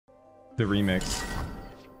the remix.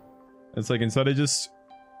 It's like instead of just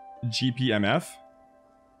GPMF,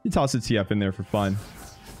 you toss a TF in there for fun.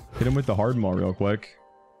 Hit him with the hard maul real quick.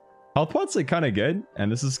 Health pot's like kind of good,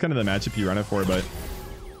 and this is kind of the matchup you run it for, but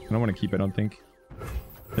I don't want to keep it, I don't think.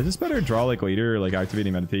 I just better draw like later, like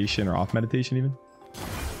activating meditation or off meditation even.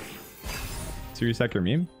 Serious Hacker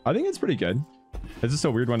meme? I think it's pretty good. It's just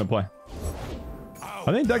a weird one to play.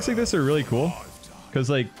 I think decks like this are really cool because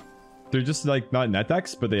like they're just like not net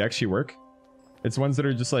decks, but they actually work. It's ones that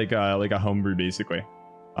are just like a homebrew basically.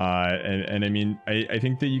 And I mean, I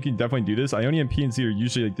think that you can definitely do this. Ionian P and Z are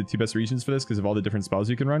usually like the two best regions for this because of all the different spells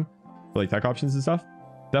you can run for like tech options and stuff.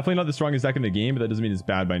 Definitely not the strongest deck in the game, but that doesn't mean it's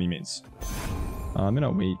bad by any means. I'm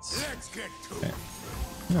gonna wait. Okay.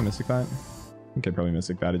 I'm gonna Mystic that. I think I'd probably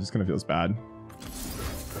Mystic that. It just kind of feels bad.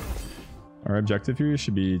 Our objective here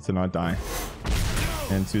should be to not die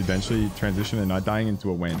and to eventually transition and not dying into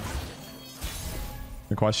a win.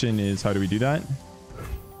 The question is, how do we do that?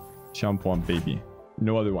 Jump one, baby.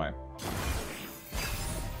 No other way.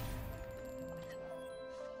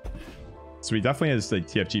 So he definitely has like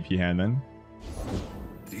TFGP hand then.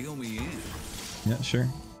 Deal me in. Yeah, sure.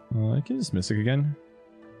 I can just Mystic again.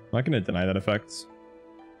 I'm not going to deny that effect.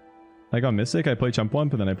 Like on Mystic, I play Chump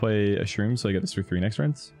Lump and then I play a Shroom, so I get this for 3 next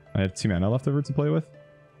turns. I have 2 mana left over to play with.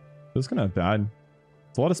 So it's kind of bad.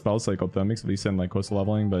 It's a lot of spell cycle though. Makes at least in like close to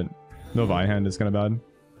leveling, but no Vi hand is kind of bad.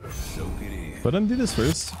 But undo this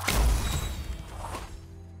first.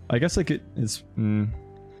 I guess like it's looking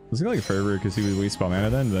like a Fervor because he would waste spell mana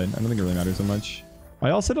then, but I don't think it really matters so much. I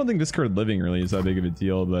also don't think this card living really is that big of a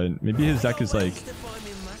deal, but maybe his deck is like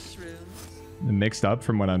mixed up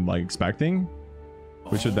from what I'm like expecting,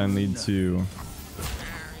 which would then lead to.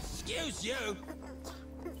 Excuse you.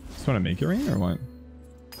 Just want to make it rain or what?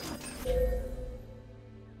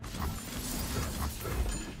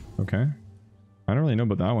 Okay. I don't really know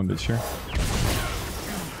about that one, but sure.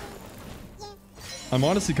 I'm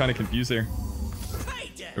honestly kind of confused there.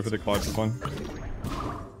 Go for the Cloud for fun.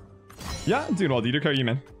 Yeah, dude, I'll Dieter you,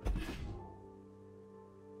 man.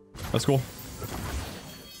 That's cool.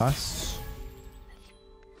 Pass.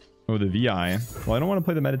 Oh, the VI. Well, I don't want to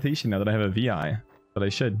play the meditation now that I have a VI, but I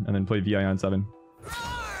should, and then play VI on 7.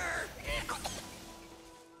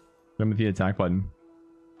 Then with the attack button.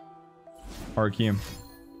 Arceum.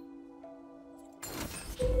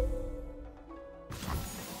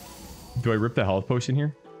 Do I rip the health potion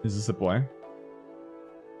here? Is this a play?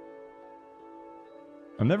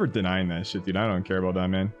 I'm never denying that shit, dude. I don't care about that,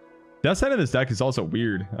 man. That side of this deck is also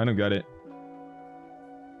weird. I don't get it.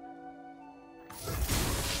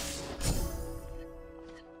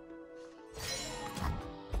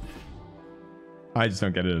 I just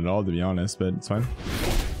don't get it at all, to be honest, but it's fine.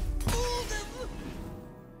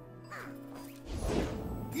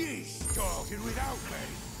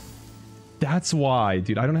 That's why,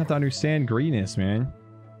 dude. I don't have to understand greatness, man.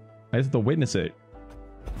 I just have to witness it.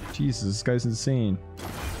 Jesus, this guy's insane.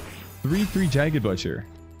 3/3 Jagged Butcher.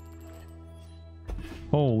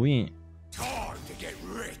 Holy. Time to get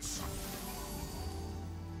rich.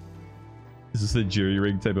 Is this a jury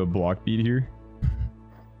rig type of block beat here?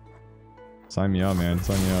 Sign me up, man.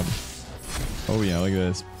 Sign me up. Oh yeah, look at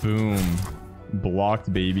this. Boom.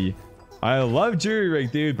 Blocked, baby. I love jury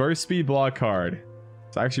rig, dude. Burst speed block card.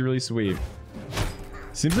 It's actually really sweet.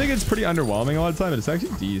 Seems like it's pretty underwhelming a lot of the time, but it's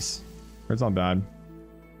actually decent. It's not bad.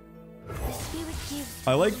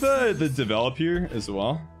 I like the develop here as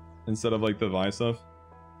well, instead of like the Vi stuff.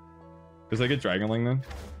 Because I get Dragon Link then.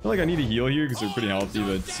 I feel like I need to heal here because they're pretty healthy,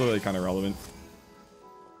 but it's still like kind of relevant.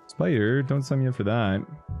 Spider, don't sign me up for that.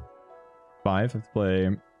 5, I have to play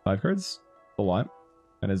 5 cards. A lot.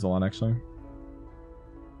 That is a lot actually.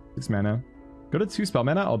 6 mana. Go to 2 spell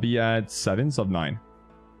mana, I'll be at 7, so I have 9.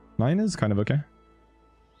 9 is kind of okay.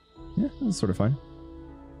 Yeah, that's sort of fine.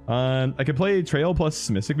 I could play Trail plus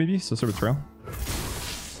Mystic maybe, so sort of Trail.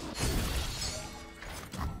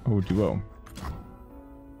 Oh, Duo.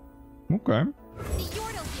 Okay.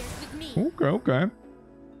 Okay.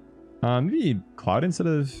 Maybe Cloud instead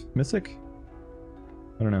of Mystic?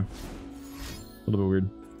 I don't know. A little bit weird.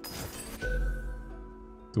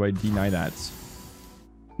 Do I deny that?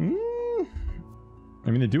 I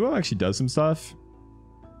mean, the Duo actually does some stuff.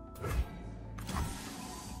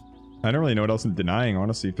 I don't really know what else I'm denying,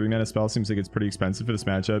 honestly. 3 mana spell seems like it's pretty expensive for this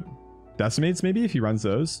matchup. Decimates, maybe, if he runs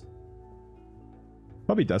those.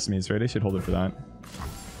 Probably Decimates, right? I should hold it for that.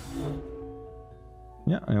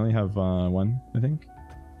 Yeah, I only have 1, I think.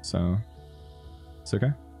 So, it's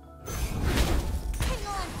okay.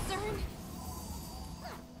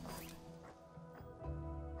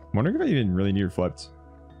 I'm wondering if I even really need her flipped.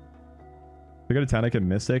 I got a 10, I can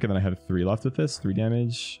Mystic, and then I have 3 left with this. 3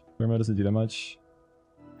 damage. Thermo doesn't do that much.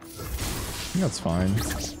 I think that's fine.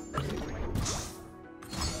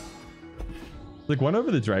 Like one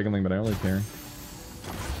over the Dragonling, but I don't really care.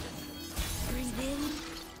 Breathe in,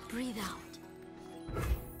 breathe out.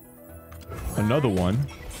 Another one.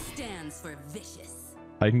 Stands for vicious.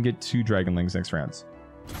 I can get 2 Dragonlings next round.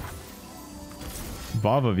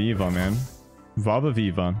 Vava Viva, man. Vava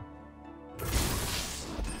Viva.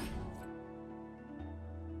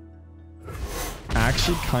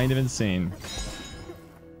 Actually kind of insane.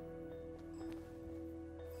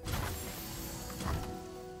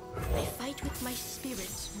 I fight with my spirit,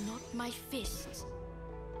 not my fists.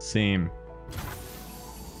 Same. Is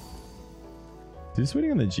he just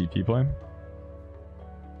waiting on the GP play?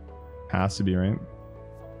 Has to be, right?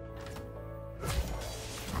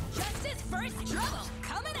 Justice first trouble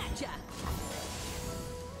coming at ya.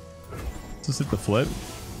 Let's just hit the flip.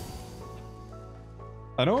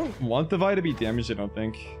 I don't want the Vi to be damaged, I don't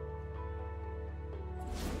think.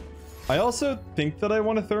 I also think that I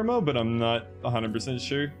want a Thermo, but I'm not 100%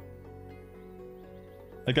 sure.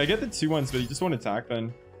 Like, I get the 2-1s, but you just want to attack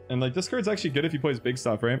then. And, like, this card's actually good if he plays big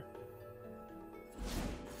stuff, right?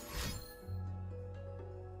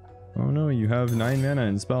 Oh no, you have 9 mana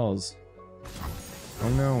and spells. Oh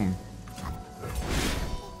no.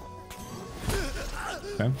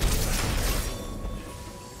 Okay.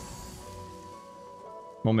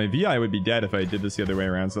 Well, my VI would be dead if I did this the other way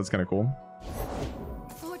around, so that's kind of cool.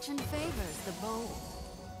 Fortune favors the bold.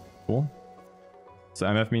 Cool. So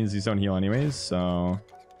MF means these don't heal anyways, so...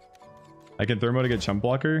 I can Thermo to get Chump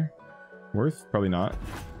Blocker. Worth? Probably not.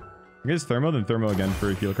 I guess Thermo, then Thermo again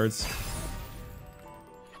for heal cards.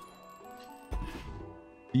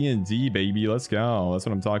 D&D, baby. Let's go. That's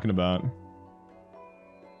what I'm talking about.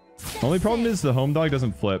 Only problem is the home dog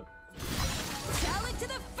doesn't flip. Challenge to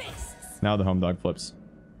the fists. Now the home dog flips.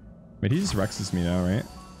 Wait, he just Rexes me now, right?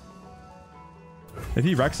 If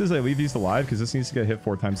he Rexes, I leave these alive because this needs to get hit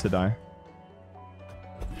 4 times to die.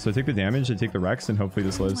 So I take the damage, I take the Rex, and hopefully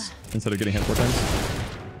this lives instead of getting hit 4 times.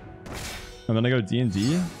 And then I go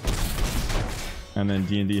D&D. And then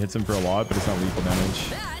D&D hits him for a lot, but it's not lethal damage.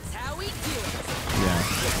 That's how we do it. Yeah.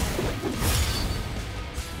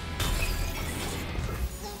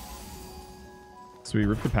 So we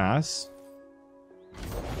rip the pass.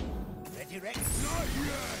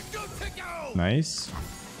 Nice.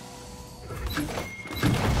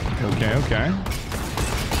 Okay, okay.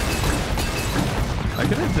 I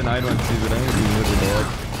could have denied one too, but I didn't do really bored.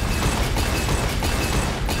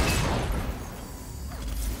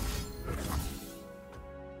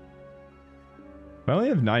 If I only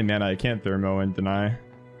have 9 mana, I can't Thermo and deny.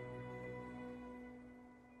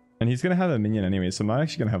 And he's gonna have a minion anyway, so I'm not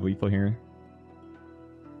actually gonna have lethal here.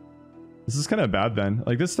 This is kind of bad then.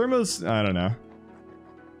 Like this Thermo's, I don't know.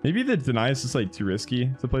 Maybe the deny is just like too risky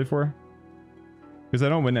to play for. Because I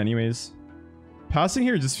don't win anyways. Passing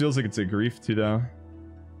here just feels like it's a grief too though.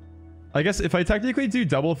 I guess if I technically do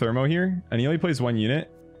double Thermo here and he only plays 1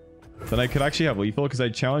 unit, then I could actually have lethal because I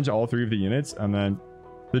challenge all 3 of the units and then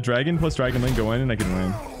the dragon plus Dragonling go in and I can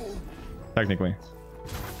win. Technically.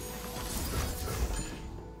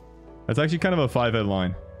 That's actually kind of a 5-head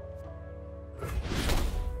line.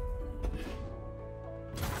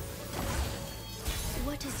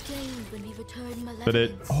 What is gained when we return malevolence? But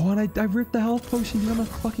it... Oh, and I ripped the health potion, dude. I'm a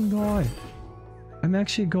fucking god. I'm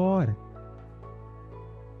actually a god.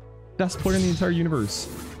 Best player in the entire universe.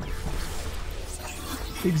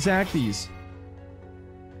 Exacties.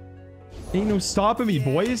 Ain't no stopping me,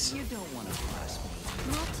 boys. You don't want to pass me.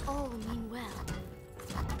 Not all mean well.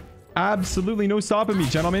 Absolutely no stopping me,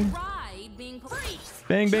 gentlemen. Ride being police.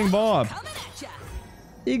 Bang, bang, bob. Coming at ya.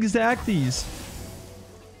 Exacties.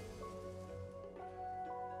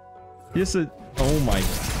 Yes, it... Oh my...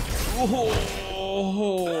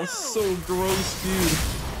 Oh, so gross, dude.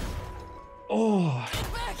 Oh.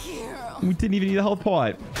 Back here. We didn't even need a health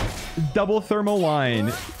pot. Double thermal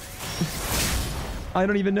line. I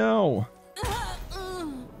don't even know.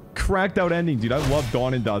 Cracked out ending, dude. I love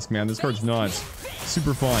Dawn and Dusk, man. This card's nuts.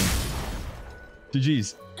 Super fun.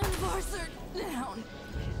 GG's. Enforcer down.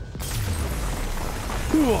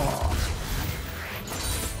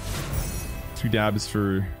 2 dabs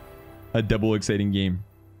for a double exciting game.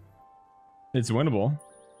 It's winnable.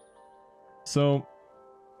 So,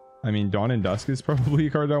 I mean, Dawn and Dusk is probably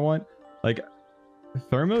a card I want. Like,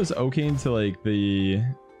 Thermo's okay into like the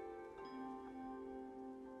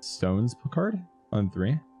Stones card on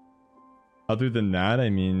 3. Other than that, I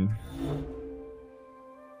mean,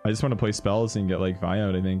 I just want to play spells and get like Vi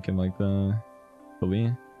out, I think, and like the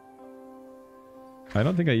Lee. I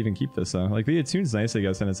don't think I even keep this though. Like the attune's nice, I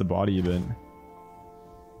guess, and it's a body, but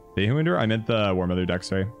Bayhunder? I meant the War Mother deck,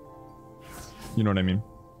 sorry. You know what I mean?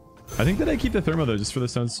 I think that I keep the thermo though, just for the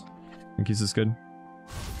stones, in case it's good.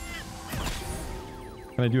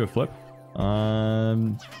 Can I do a flip?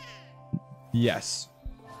 Yes.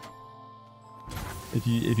 If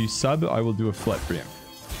you sub, I will do a flip for you.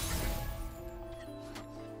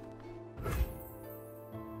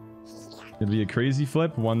 It'll be a crazy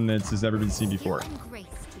flip, one that has never been seen before.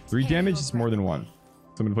 3 damage is more than 1. So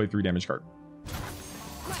I'm gonna play 3 damage card.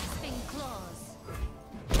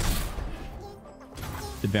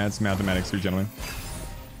 Advanced mathematics here, gentlemen.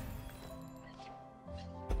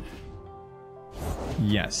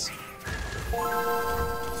 Yes.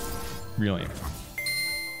 Really?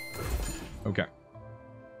 Okay.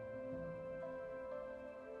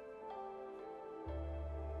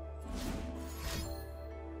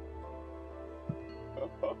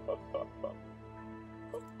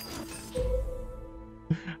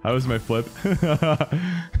 How was my flip?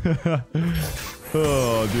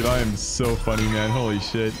 Oh, dude, I am so funny, man. Holy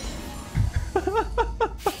shit.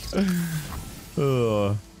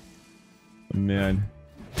 Oh, man.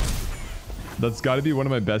 That's got to be one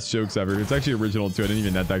of my best jokes ever. It's actually original, too. I didn't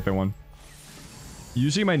even net deck that one.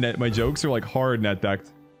 Usually my jokes are like hard net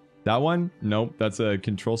decked. That one? Nope. That's a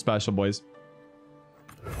control special, boys.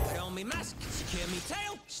 Tell me mask, secure me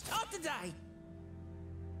tail, start the day.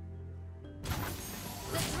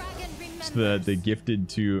 It's the gifted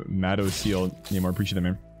to Matto seal. Eniamor, appreciate that,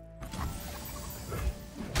 man.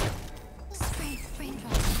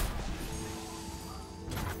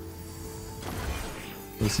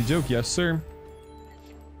 Lucy joke, yes, sir.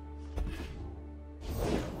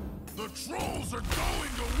 The trolls are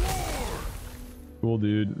going to war. Cool,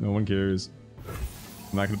 dude. No one cares.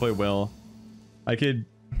 I'm not gonna play well. I could.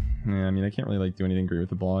 Yeah, I mean, I can't really like do anything great with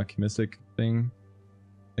the block mystic thing.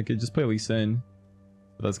 I could just play Lee Sin,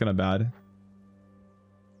 but that's kind of bad.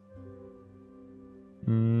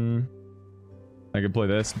 I could play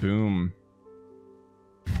this. Boom.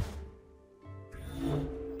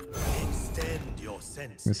 Extend your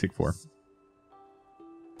sense. Mystic 4.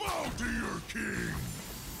 Bow to your king.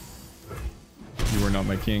 You are not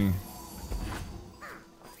my king.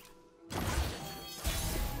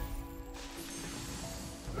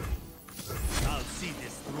 I'll see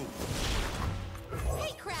this through.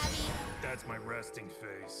 Hey, Krabby. That's my resting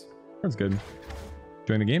face. That's good.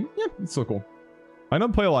 Join the game? Yeah, it's so cool. I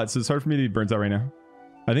don't play a lot, so it's hard for me to be burnt out right now.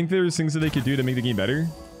 I think there's things that they could do to make the game better,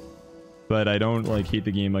 but I don't like hate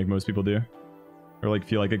the game like most people do, or like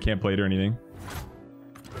feel like I can't play it or anything.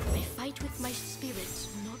 I fight with my spirit,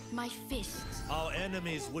 not my fists. Our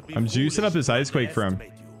enemies would be I'm juicing up this Ice Quake for him.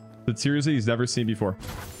 underestimate you. But seriously, he's never seen before.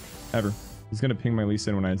 Ever. He's gonna ping my Lee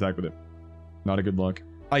Sin when I attack with it. Not a good look.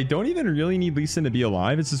 I don't even really need Lee Sin to be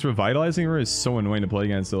alive. It's just revitalizing her is so annoying to play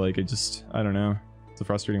against. So like, I don't know. It's a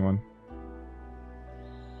frustrating one.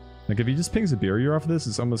 Like if he just pings a barrier off of this,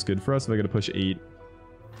 it's almost good for us if I gotta push 8.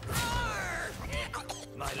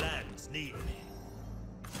 My lands need me.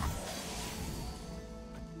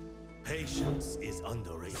 Patience is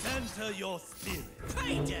underrated. Center your spirit.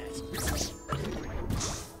 Pay debt.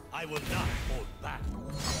 I will not hold back.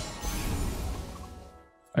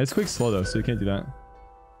 Ice Quake's slow though, so you can't do that.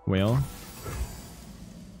 Whale.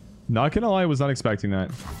 Not gonna lie, I was not expecting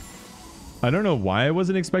that. I don't know why I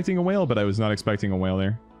wasn't expecting a whale, but I was not expecting a whale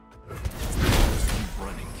there.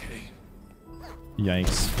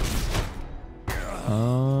 Yikes.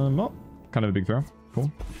 Well, kind of a big throw.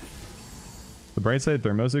 Cool. The bright side,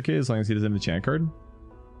 Thermo's okay as long as he doesn't have the chant card.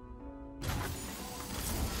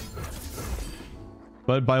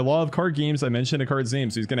 But by law of card games, I mentioned a card's name,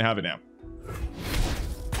 so he's gonna have it now.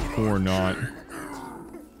 Or not.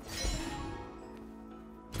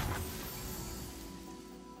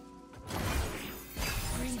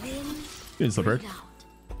 Good slipper.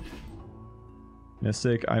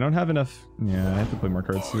 Mystic. I don't have enough. Yeah, I have to play more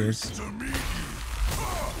cards here.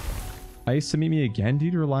 Ice to meet me again,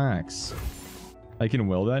 dude. Relax. I can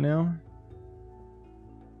will that now.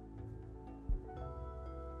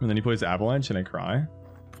 And then he plays Avalanche and I cry.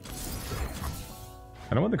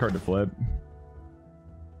 I don't want the card to flip.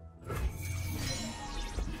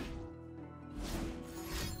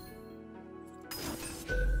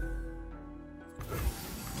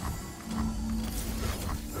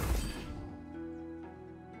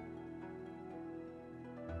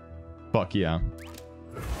 Fuck yeah.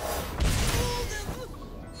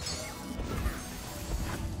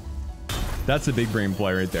 That's a big brain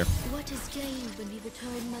play right there. What is gained when we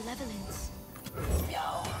return malevolence?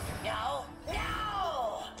 No, no,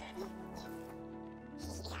 no!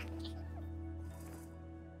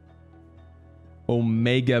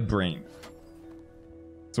 Omega brain.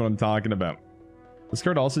 That's what I'm talking about. This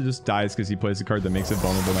card also just dies because he plays a card that makes it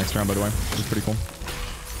vulnerable next round, by the way. It's pretty cool.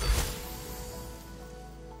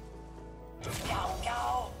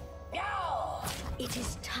 It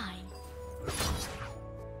is time.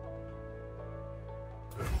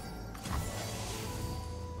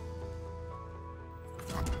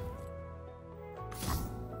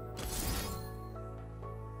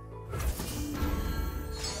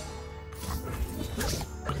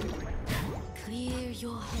 Clear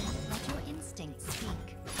your head. Let your instincts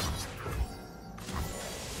speak.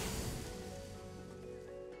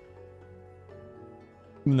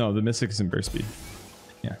 No, the Mystic isn't burst speed.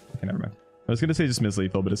 Yeah, okay, never mind. I was gonna say just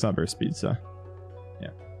mislethal, but it's not burst speed, so yeah.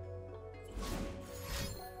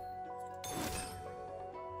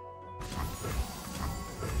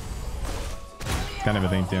 Kind of a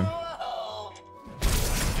thing too.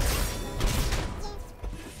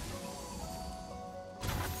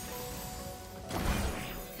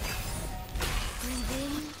 Breathe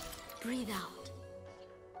in, breathe out.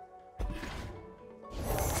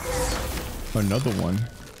 Another one.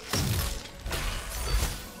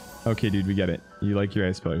 Okay, dude, we get it. You like your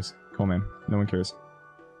ice pillars. Cool, man. No one cares.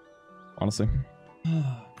 Honestly.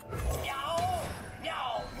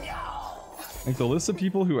 Like, the list of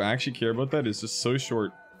people who actually care about that is just so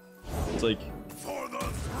short. It's like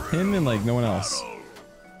him and like no one else.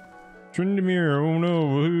 Tryndamere, oh no,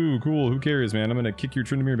 woohoo, cool, who cares, man? I'm gonna kick your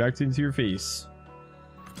Tryndamere back into your face.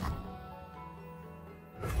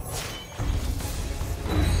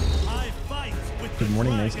 Good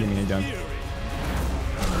morning, nice gaming it down.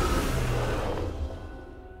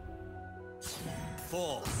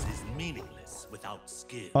 Force is meaningless without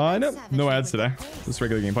skill. No ads today. Just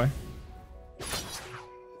regular gameplay.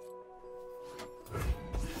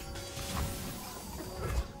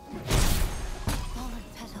 Fallen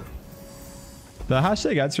petal. The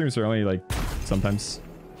hashtag ad streams are only like sometimes.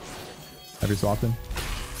 Every so often.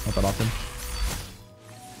 Not that often.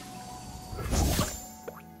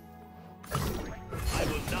 I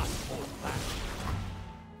will not hold back.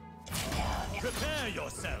 Prepare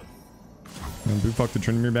yourself. And boot fuck the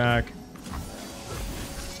Tryndamere back.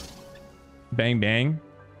 Bang bang.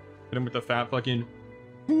 Hit him with the fat fucking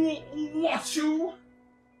watch you.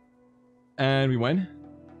 And we win.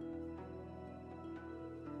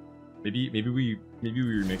 Maybe we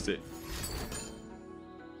remix it.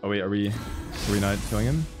 Oh wait, are we not killing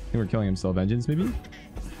him? I think we're killing him still. Vengeance maybe?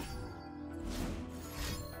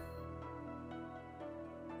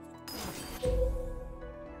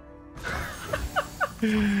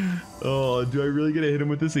 Oh, do I really get to hit him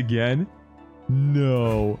with this again?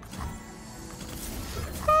 No.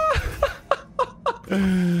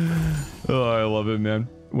 Oh, I love it, man.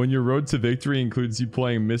 When your road to victory includes you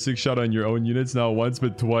playing Mystic Shot on your own units, not once,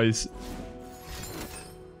 but twice.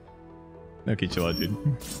 Okay, chill out, dude.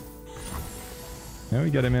 Now we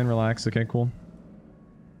get it, man. Relax. Okay, cool.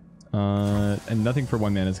 And nothing for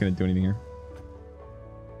one man is going to do anything here.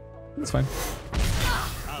 That's fine.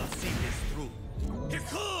 I'll see this through.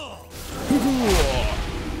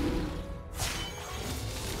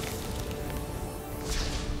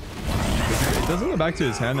 It doesn't go back to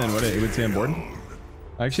his hand then, what it would say on board.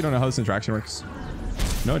 I actually don't know how this interaction works.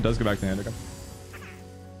 No, it does go back to the hand. Okay.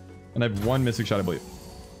 And I have one Mystic Shot, I believe.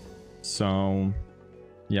 So,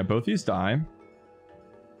 yeah, both these die.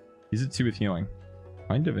 He's at 2 with healing.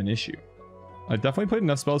 Kind of an issue. I've definitely played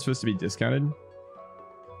enough spells for this to be discounted.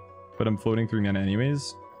 But I'm floating through mana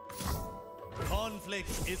anyways.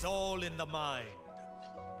 Conflict is all in the mind.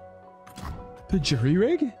 The jury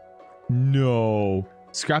rig? No.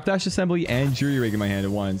 Scrap dash assembly and jury rig in my hand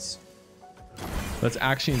at once. That's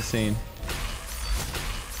actually insane.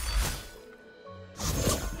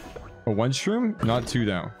 A 1 shroom? Not 2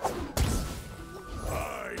 though.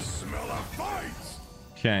 I smell a fight.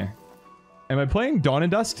 Okay. Am I playing Dawn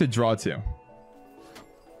and Dusk to draw 2?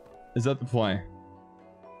 Is that the play?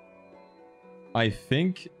 I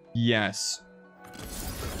think yes.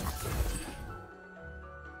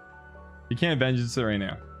 You can't vengeance it right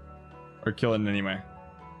now. Or kill it in any way.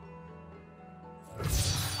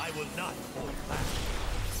 I will not hold back.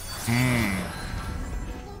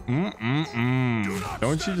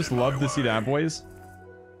 Don't you just love to see that, boys?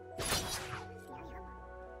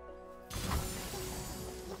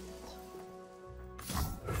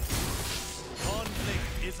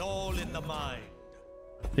 Conflict is all in the mind.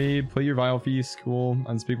 Hey, play your Vile Feast. Cool.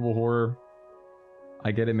 Unspeakable Horror.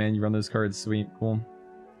 I get it, man. You run those cards. Sweet. Cool.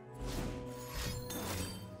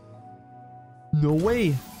 No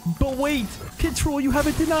way. But wait. Control, you have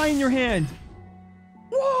a deny in your hand.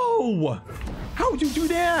 Whoa. How'd you do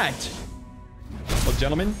that? Well,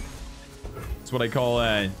 gentlemen, it's what I call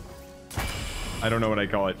I don't know what I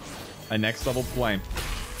call it. a next level play.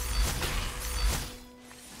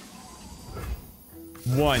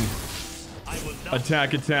 1.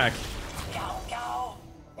 Attack, attack.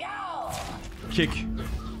 Kick.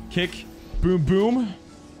 Kick. Boom, boom.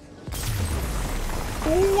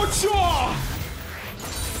 Whatcha?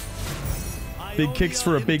 Big kicks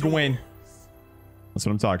for a big win. That's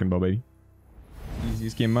what I'm talking about, baby.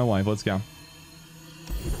 Easiest game of my life. Let's go.